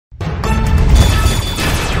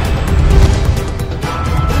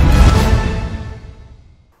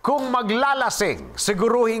maglalasing,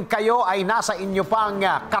 siguruhin kayo ay nasa inyo pang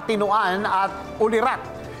katinuan at ulirat.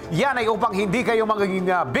 Yan ay upang hindi kayo magiging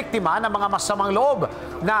biktima ng mga masamang loob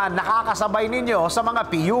na nakakasabay ninyo sa mga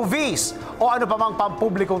PUVs o ano pa mang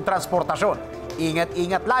pampublikong transportasyon.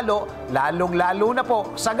 Ingat-ingat lalong-lalo na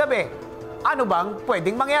po sa gabi. Ano bang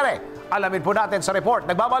pwedeng mangyari? Alamin po natin sa report.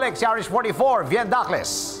 Nagbabalik si RH44, Vien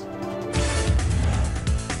Dacles.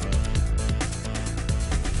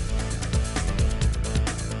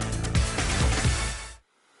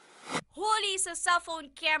 Huli sa cellphone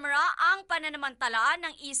camera ang pananamantalaan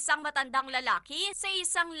ng isang matandang lalaki sa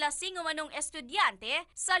isang lasing umanong estudyante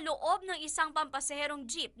sa loob ng isang pampasaherong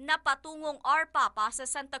jeep na patungong Arpapa sa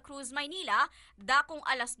Santa Cruz, Maynila, dakong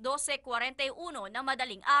alas 12:41 ng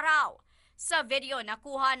madaling araw. Sa video na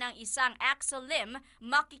kuha ng isang Axel Lim,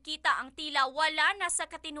 makikita ang tila wala na sa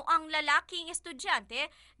katinuang lalaking estudyante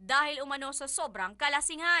dahil umano sa sobrang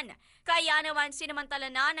kalasingan. Kaya naman sinamantala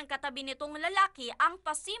na ng katabi nitong lalaki ang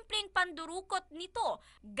pasimpleng pandurukot nito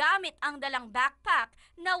gamit ang dalang backpack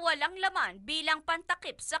na walang laman bilang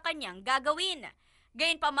pantakip sa kanyang gagawin.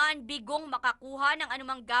 Gayunpaman, bigong makakuha ng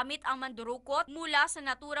anumang gamit ang mandurukot mula sa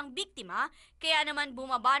naturang biktima, kaya naman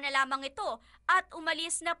bumaba na lamang ito at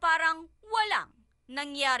umalis na parang walang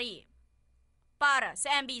nangyari. Para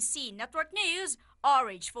sa MBC Network News,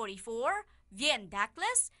 RH44, Vien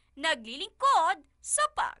Dacles, naglilingkod sa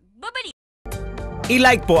pagbabalik.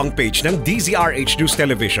 I-like po ang page ng DZRH News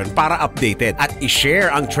Television para updated at i-share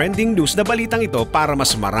ang trending news na balitang ito para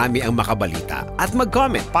mas marami ang makabalita. At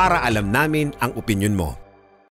mag-comment para alam namin ang opinion mo.